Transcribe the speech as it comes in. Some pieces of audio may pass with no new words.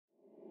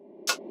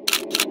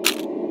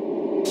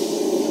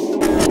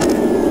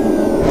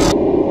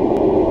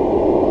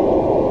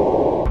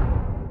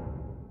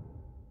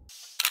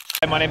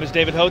my name is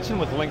David Hodson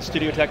with Lynx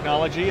Studio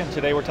Technology, and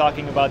today we're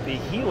talking about the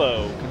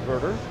Hilo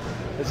converter.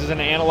 This is an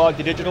analog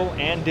to digital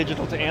and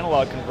digital to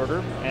analog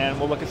converter, and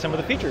we'll look at some of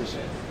the features.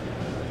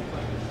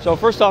 So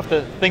first off,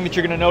 the thing that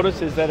you're going to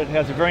notice is that it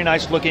has a very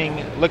nice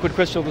looking liquid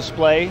crystal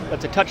display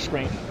that's a touch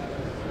screen.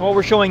 And what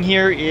we're showing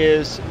here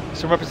is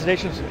some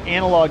representations of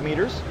analog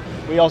meters.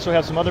 We also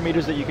have some other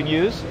meters that you can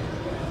use.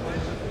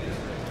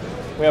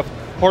 We have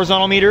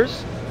horizontal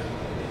meters,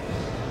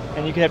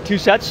 and you can have two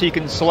sets, so you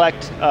can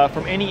select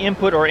from any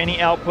input or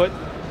any output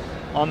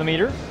on the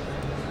meter.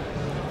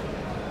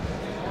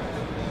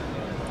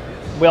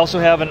 We also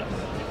have an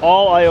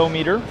all I/O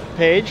meter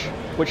page,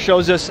 which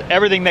shows us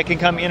everything that can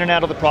come in and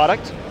out of the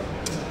product.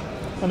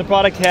 And the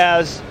product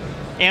has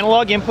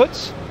analog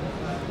inputs,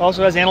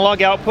 also has analog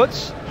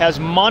outputs, has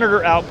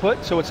monitor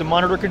output, so it's a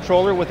monitor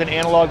controller with an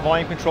analog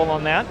volume control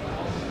on that.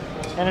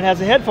 And it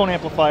has a headphone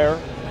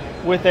amplifier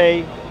with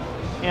a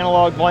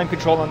analog volume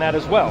control on that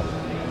as well.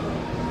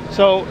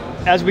 So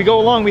as we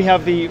go along, we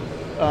have the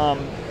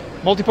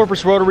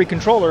multi-purpose rotary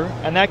controller,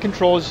 and that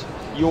controls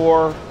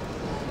your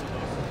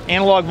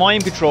analog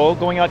volume control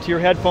going out to your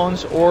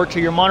headphones or to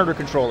your monitor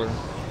controller.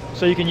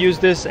 So you can use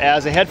this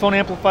as a headphone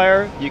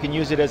amplifier, you can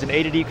use it as an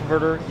A to D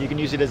converter, you can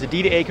use it as a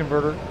D to A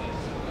converter.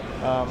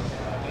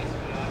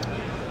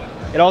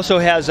 It also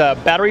has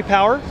battery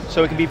power,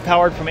 so it can be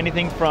powered from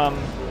anything from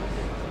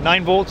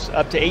 9 volts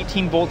up to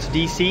 18 volts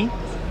DC,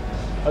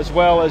 as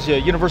well as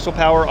universal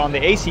power on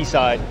the AC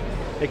side.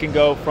 It can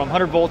go from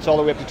 100 volts all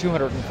the way up to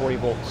 240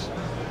 volts.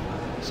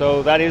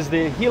 So that is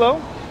the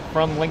Hilo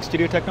from Lynx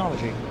Studio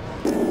Technology.